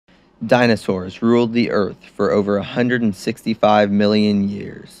Dinosaurs ruled the Earth for over 165 million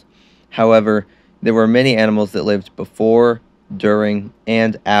years. However, there were many animals that lived before, during,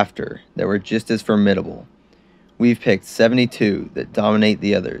 and after that were just as formidable. We've picked 72 that dominate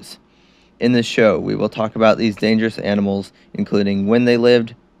the others. In this show, we will talk about these dangerous animals, including when they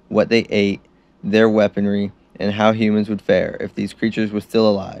lived, what they ate, their weaponry, and how humans would fare if these creatures were still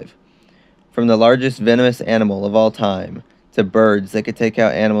alive. From the largest venomous animal of all time, to birds that could take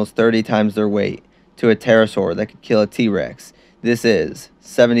out animals 30 times their weight, to a pterosaur that could kill a T-Rex, this is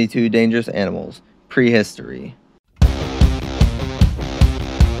 72 Dangerous Animals, Prehistory.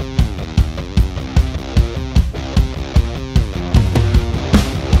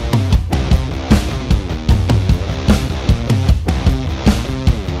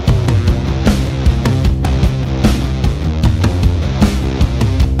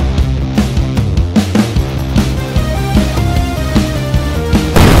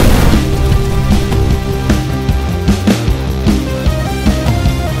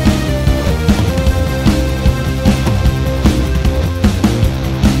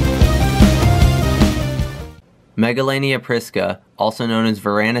 Megalania prisca, also known as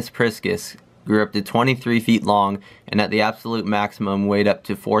Varanus priscus, grew up to 23 feet long and at the absolute maximum weighed up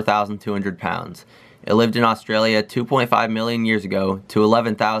to 4,200 pounds. It lived in Australia 2.5 million years ago to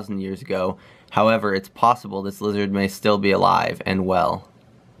 11,000 years ago. However, it's possible this lizard may still be alive and well.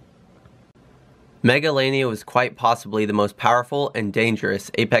 Megalania was quite possibly the most powerful and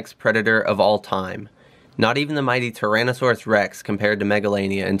dangerous apex predator of all time. Not even the mighty Tyrannosaurus rex compared to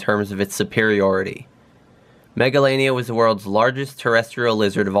Megalania in terms of its superiority. Megalania was the world's largest terrestrial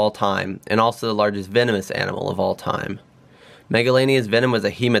lizard of all time, and also the largest venomous animal of all time. Megalania's venom was a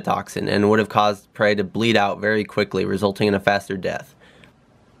hemotoxin and would have caused prey to bleed out very quickly, resulting in a faster death.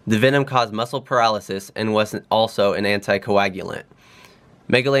 The venom caused muscle paralysis and was also an anticoagulant.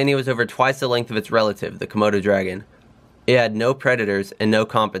 Megalania was over twice the length of its relative, the Komodo dragon. It had no predators and no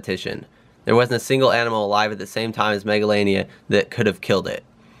competition. There wasn't a single animal alive at the same time as Megalania that could have killed it.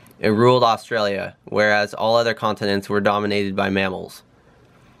 It ruled Australia, whereas all other continents were dominated by mammals.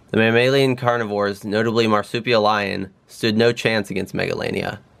 The mammalian carnivores, notably marsupial lion, stood no chance against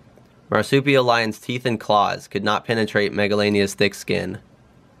Megalania. Marsupial lion's teeth and claws could not penetrate Megalania's thick skin.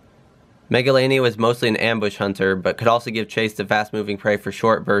 Megalania was mostly an ambush hunter, but could also give chase to fast-moving prey for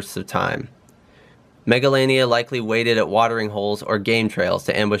short bursts of time. Megalania likely waited at watering holes or game trails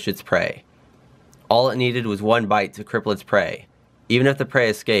to ambush its prey. All it needed was one bite to cripple its prey. Even if the prey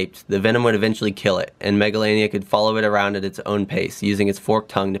escaped, the venom would eventually kill it, and Megalania could follow it around at its own pace, using its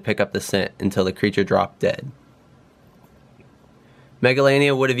forked tongue to pick up the scent until the creature dropped dead.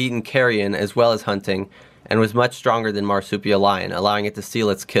 Megalania would have eaten carrion as well as hunting, and was much stronger than marsupial lion, allowing it to steal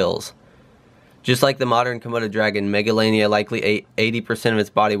its kills. Just like the modern Komodo dragon, Megalania likely ate 80% of its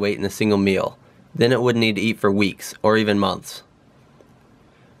body weight in a single meal. Then it wouldn't need to eat for weeks, or even months.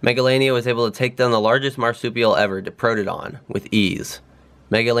 Megalania was able to take down the largest marsupial ever, Diprotodon, with ease.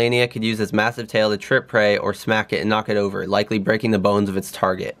 Megalania could use its massive tail to trip prey or smack it and knock it over, likely breaking the bones of its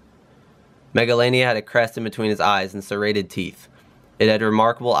target. Megalania had a crest in between its eyes and serrated teeth. It had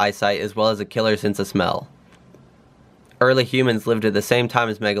remarkable eyesight as well as a killer sense of smell. Early humans lived at the same time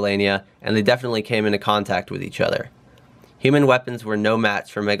as Megalania, and they definitely came into contact with each other. Human weapons were no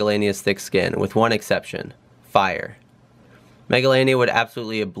match for Megalania's thick skin, with one exception: fire. Megalania would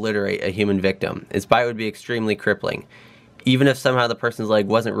absolutely obliterate a human victim. Its bite would be extremely crippling. Even if somehow the person's leg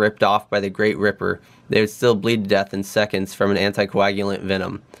wasn't ripped off by the Great Ripper, they would still bleed to death in seconds from an anticoagulant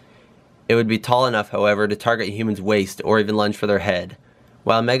venom. It would be tall enough, however, to target a human's waist or even lunge for their head.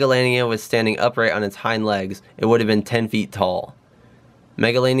 While Megalania was standing upright on its hind legs, it would have been 10 feet tall.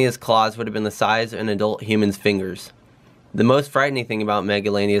 Megalania's claws would have been the size of an adult human's fingers. The most frightening thing about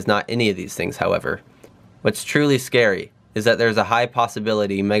Megalania is not any of these things, however. What's truly scary is that there's a high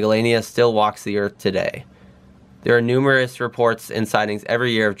possibility Megalania still walks the earth today. There are numerous reports and sightings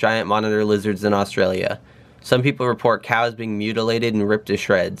every year of giant monitor lizards in Australia. Some people report cows being mutilated and ripped to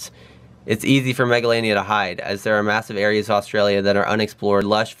shreds. It's easy for Megalania to hide, as there are massive areas of Australia that are unexplored,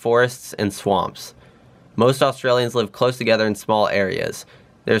 lush forests and swamps. Most Australians live close together in small areas.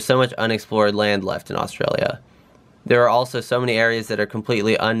 There's so much unexplored land left in Australia. There are also so many areas that are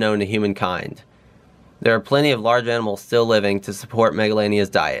completely unknown to humankind. There are plenty of large animals still living to support Megalania's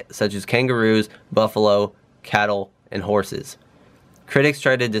diet, such as kangaroos, buffalo, cattle, and horses. Critics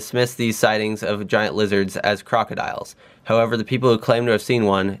try to dismiss these sightings of giant lizards as crocodiles. However, the people who claim to have seen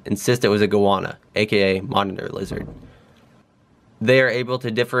one insist it was a goanna, aka monitor lizard. They are able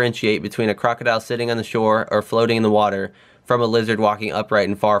to differentiate between a crocodile sitting on the shore or floating in the water from a lizard walking upright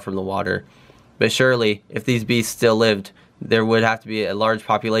and far from the water. But surely, if these beasts still lived, there would have to be a large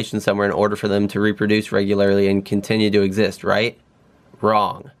population somewhere in order for them to reproduce regularly and continue to exist, right?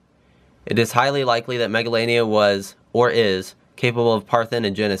 Wrong. It is highly likely that Megalania was, or is, capable of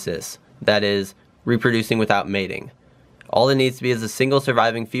parthenogenesis, that is, reproducing without mating. All there needs to be is a single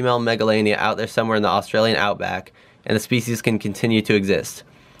surviving female Megalania out there somewhere in the Australian outback, and the species can continue to exist.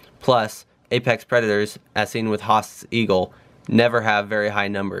 Plus, apex predators, as seen with Haast's eagle, never have very high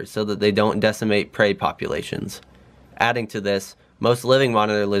numbers so that they don't decimate prey populations. Adding to this, most living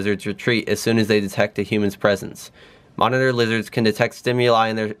monitor lizards retreat as soon as they detect a human's presence. Monitor lizards can detect stimuli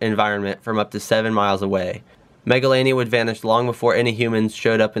in their environment from up to 7 miles away. Megalania would vanish long before any humans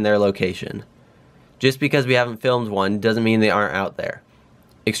showed up in their location. Just because we haven't filmed one doesn't mean they aren't out there.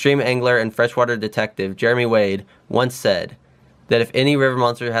 Extreme angler and freshwater detective Jeremy Wade once said that if any river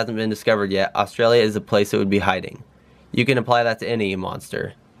monster hasn't been discovered yet, Australia is the place it would be hiding. You can apply that to any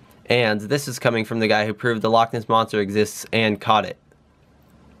monster. And this is coming from the guy who proved the Loch Ness Monster exists and caught it.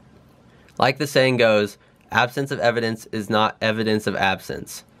 Like the saying goes, absence of evidence is not evidence of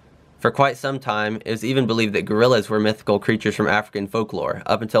absence. For quite some time, it was even believed that gorillas were mythical creatures from African folklore,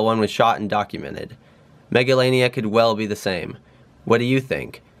 up until one was shot and documented. Megalania could well be the same. What do you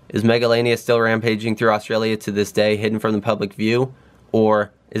think? Is Megalania still rampaging through Australia to this day, hidden from the public view?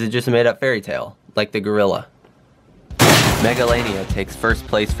 Or is it just a made-up fairy tale, like the gorilla? Megalania takes first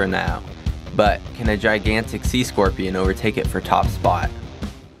place for now, but can a gigantic sea scorpion overtake it for top spot?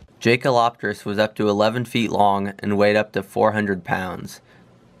 Jacalopterus was up to 11 feet long and weighed up to 400 pounds.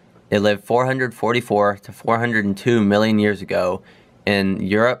 It lived 444 to 402 million years ago in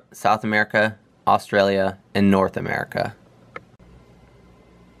Europe, South America, Australia, and North America.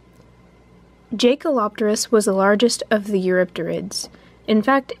 Jacalopterus was the largest of the Eurypterids. In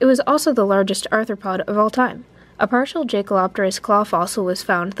fact, it was also the largest arthropod of all time. A partial Jacalopterus claw fossil was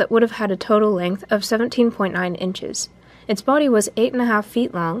found that would have had a total length of 17.9 inches. Its body was 8.5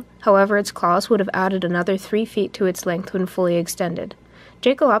 feet long, however its claws would have added another 3 feet to its length when fully extended.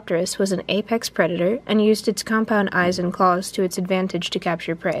 Jacalopterus was an apex predator and used its compound eyes and claws to its advantage to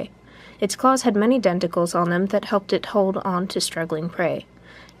capture prey. Its claws had many denticles on them that helped it hold on to struggling prey.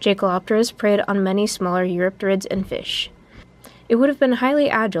 Jacalopterus preyed on many smaller Eurypterids and fish. It would have been highly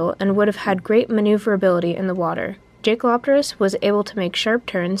agile and would have had great maneuverability in the water. Jacalopterus was able to make sharp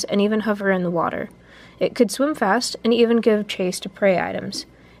turns and even hover in the water. It could swim fast and even give chase to prey items.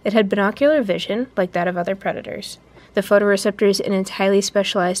 It had binocular vision, like that of other predators. The photoreceptors in its highly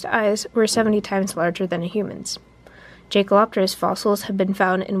specialized eyes were 70 times larger than a human's. Jacalopterus fossils have been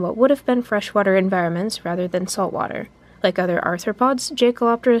found in what would have been freshwater environments rather than saltwater. Like other arthropods,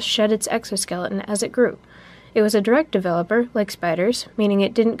 Jacalopterus shed its exoskeleton as it grew. It was a direct developer, like spiders, meaning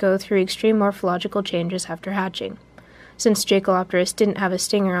it didn't go through extreme morphological changes after hatching. Since Jacalopterus didn't have a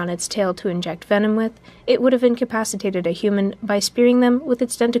stinger on its tail to inject venom with, it would have incapacitated a human by spearing them with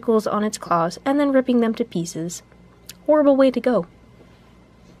its tentacles on its claws and then ripping them to pieces. Horrible way to go.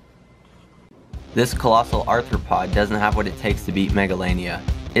 This colossal arthropod doesn't have what it takes to beat Megalania.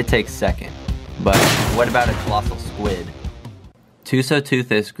 It takes second. But what about a colossal squid?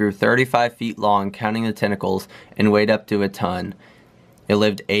 Tusoteuthis grew 35 feet long counting the tentacles and weighed up to a ton. It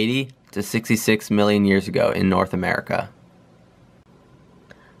lived 80 to 66 million years ago in North America.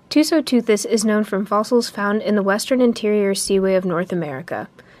 Tusoteuthis is known from fossils found in the western interior seaway of North America.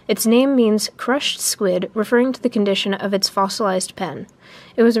 Its name means crushed squid, referring to the condition of its fossilized pen.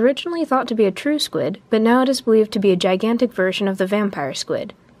 It was originally thought to be a true squid, but now it is believed to be a gigantic version of the vampire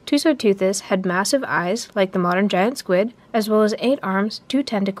squid. Tusoteuthis had massive eyes, like the modern giant squid, as well as 8 arms, 2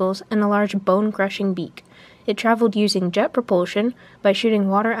 tentacles, and a large bone-crushing beak. It traveled using jet propulsion by shooting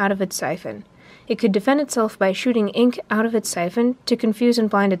water out of its siphon. It could defend itself by shooting ink out of its siphon to confuse and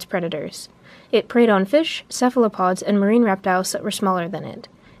blind its predators. It preyed on fish, cephalopods, and marine reptiles that were smaller than it.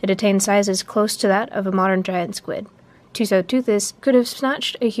 It attained sizes close to that of a modern giant squid. Tusoteuthis could have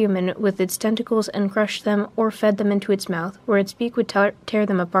snatched a human with its tentacles and crushed them, or fed them into its mouth, where its beak would tear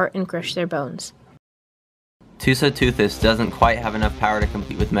them apart and crush their bones. Tusoteuthis doesn't quite have enough power to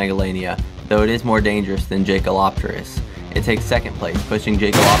compete with Megalania, though it is more dangerous than Jacalopterus. It takes second place, pushing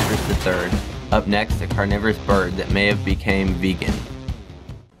Jacalopterus to third. Up next, a carnivorous bird that may have became vegan.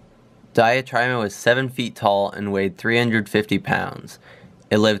 Diatryma was 7 feet tall and weighed 350 pounds.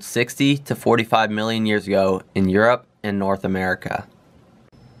 It lived 60 to 45 million years ago in Europe and North America.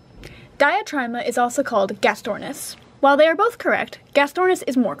 Diatryma is also called Gastornis. While they are both correct, Gastornis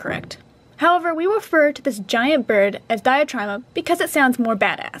is more correct. However, we refer to this giant bird as Diatryma because it sounds more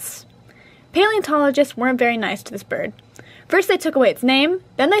badass. Paleontologists weren't very nice to this bird. First they took away its name,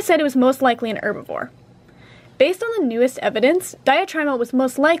 then they said it was most likely an herbivore. Based on the newest evidence, Diatryma was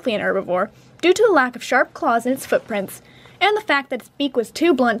most likely an herbivore due to the lack of sharp claws in its footprints, and the fact that its beak was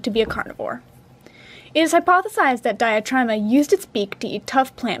too blunt to be a carnivore. It is hypothesized that Diatryma used its beak to eat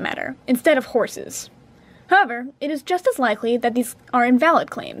tough plant matter, instead of horses. However, it is just as likely that these are invalid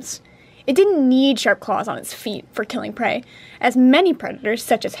claims. It didn't need sharp claws on its feet for killing prey, as many predators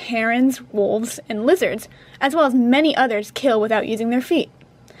such as herons, wolves, and lizards, as well as many others, kill without using their feet.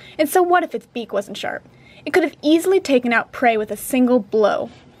 And so what if its beak wasn't sharp? It could have easily taken out prey with a single blow.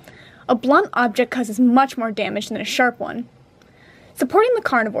 A blunt object causes much more damage than a sharp one. Supporting the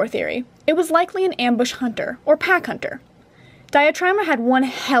carnivore theory, it was likely an ambush hunter, or pack hunter. Diatryma had one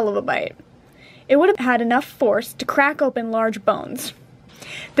hell of a bite. It would have had enough force to crack open large bones.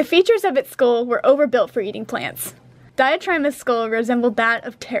 The features of its skull were overbuilt for eating plants. Diatryma's skull resembled that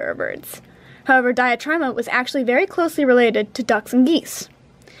of terror birds. However, Diatryma was actually very closely related to ducks and geese.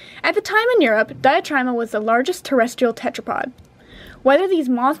 At the time in Europe, Diatryma was the largest terrestrial tetrapod. Whether these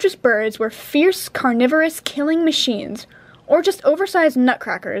monstrous birds were fierce, carnivorous killing machines, or just oversized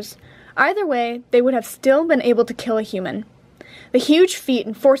nutcrackers, either way, they would have still been able to kill a human. The huge feet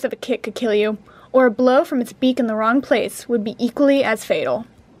and force of a kick could kill you, or a blow from its beak in the wrong place would be equally as fatal.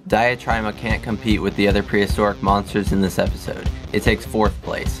 Diatryma can't compete with the other prehistoric monsters in this episode. It takes 4th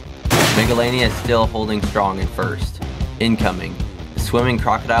place. Megalania is still holding strong in 1st. Incoming, a swimming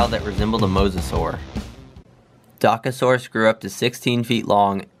crocodile that resembled a mosasaur. Docosaurus grew up to 16 feet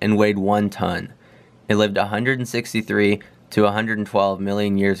long and weighed 1 ton. It lived 163 to 112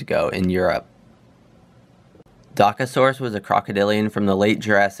 million years ago in Europe. Docosaurus was a crocodilian from the late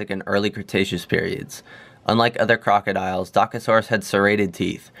Jurassic and early Cretaceous periods. Unlike other crocodiles, Docosaurus had serrated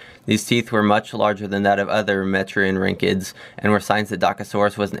teeth. These teeth were much larger than that of other metriorhynchids and were signs that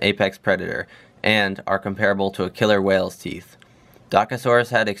Docosaurus was an apex predator and are comparable to a killer whale's teeth. Docosaurus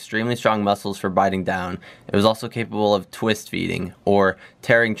had extremely strong muscles for biting down. It was also capable of twist feeding, or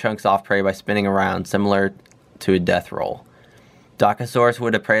tearing chunks off prey by spinning around, similar to a death roll. Docosaurus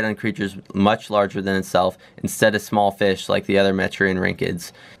would have preyed on creatures much larger than itself instead of small fish like the other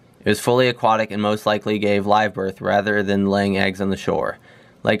metriorhynchids. It was fully aquatic and most likely gave live birth rather than laying eggs on the shore.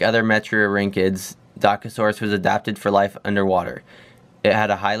 Like other metriorhynchids, Docosaurus was adapted for life underwater. It had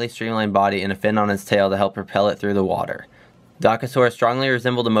a highly streamlined body and a fin on its tail to help propel it through the water. Docosaurus strongly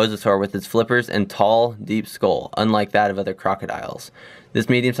resembled a mosasaur with its flippers and tall, deep skull, unlike that of other crocodiles. This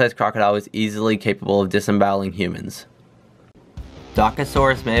medium-sized crocodile was easily capable of disemboweling humans.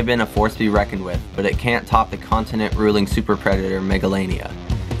 Docosaurus may have been a force to be reckoned with, but it can't top the continent-ruling super predator Megalania.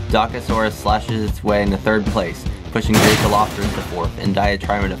 Docosaurus slashes its way into 3rd place, pushing Jacalopterus to 4th and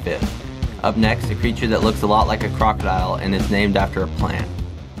Diatryma to 5th. Up next, a creature that looks a lot like a crocodile and is named after a plant.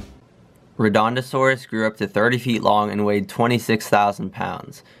 Redondosaurus grew up to 30 feet long and weighed 26,000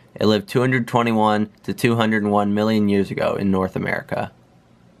 pounds. It lived 221 to 201 million years ago in North America.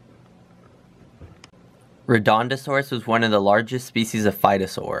 Redondosaurus was one of the largest species of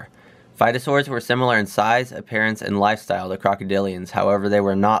phytosaur. Phytosaurs were similar in size, appearance, and lifestyle to crocodilians, however they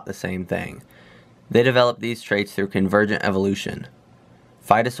were not the same thing. They developed these traits through convergent evolution.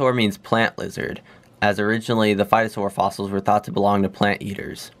 Phytosaur means plant lizard, as originally the phytosaur fossils were thought to belong to plant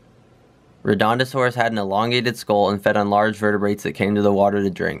eaters. Redondosaurus had an elongated skull and fed on large vertebrates that came to the water to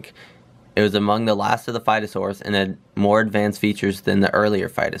drink. It was among the last of the phytosaurs and had more advanced features than the earlier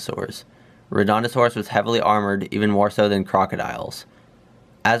phytosaurs. Redondosaurus was heavily armored, even more so than crocodiles.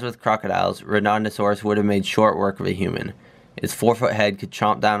 As with crocodiles, Redondosaurus would have made short work of a human. Its 4-foot head could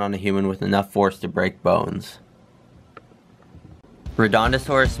chomp down on a human with enough force to break bones.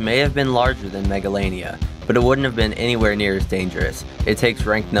 Redondosaurus may have been larger than Megalania, but it wouldn't have been anywhere near as dangerous. It takes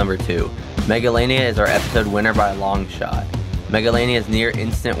rank number 2. Megalania is our episode winner by a long shot. Megalania's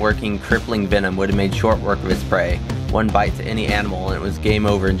near-instant working, crippling venom would have made short work of its prey. One bite to any animal and it was game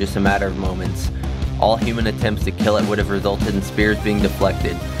over in just a matter of moments. All human attempts to kill it would have resulted in spears being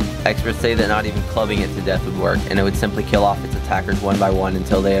deflected. Experts say that not even clubbing it to death would work, and it would simply kill off its attackers one by one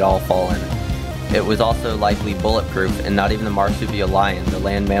until they had all fallen. It was also likely bulletproof, and not even the marsupial lion, the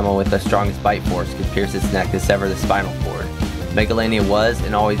land mammal with the strongest bite force, could pierce its neck to sever the spinal cord. Megalania was,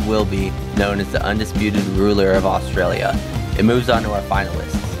 and always will be, known as the undisputed ruler of Australia. It moves on to our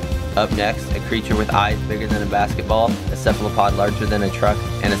finalists. Up next, a creature with eyes bigger than a basketball, a cephalopod larger than a truck,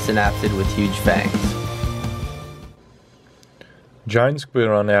 and a synapsid with huge fangs. Giant squid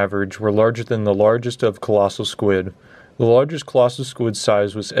on average were larger than the largest of colossal squid. The largest colossal squid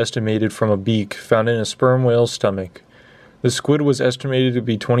size was estimated from a beak found in a sperm whale's stomach. The squid was estimated to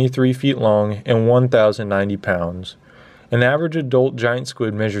be 23 feet long and 1,090 pounds. An average adult giant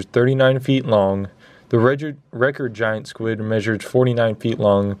squid measured 39 feet long. The record giant squid measured 49 feet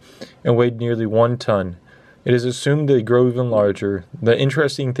long and weighed nearly 1 ton. It is assumed they grow even larger. The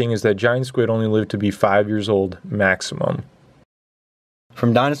interesting thing is that giant squid only live to be 5 years old, maximum.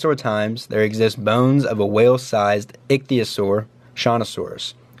 From dinosaur times, there exist bones of a whale-sized ichthyosaur,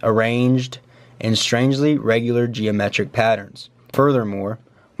 Shanosaurus, arranged in strangely regular geometric patterns. Furthermore,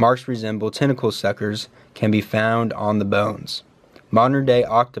 marks resemble tentacle suckers can be found on the bones. Modern-day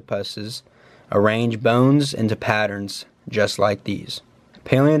octopuses arrange bones into patterns just like these.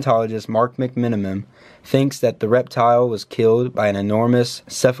 Paleontologist Mark McMenamin thinks that the reptile was killed by an enormous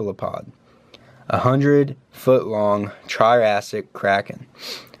cephalopod, a 100-foot-long Triassic kraken,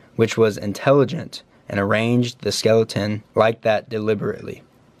 which was intelligent and arranged the skeleton like that deliberately.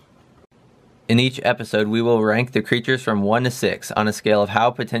 In each episode, we will rank the creatures from 1 to 6 on a scale of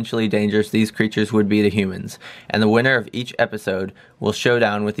how potentially dangerous these creatures would be to humans, and the winner of each episode will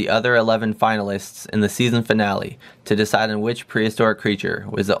showdown with the other 11 finalists in the season finale to decide on which prehistoric creature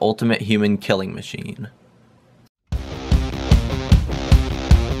was the ultimate human killing machine.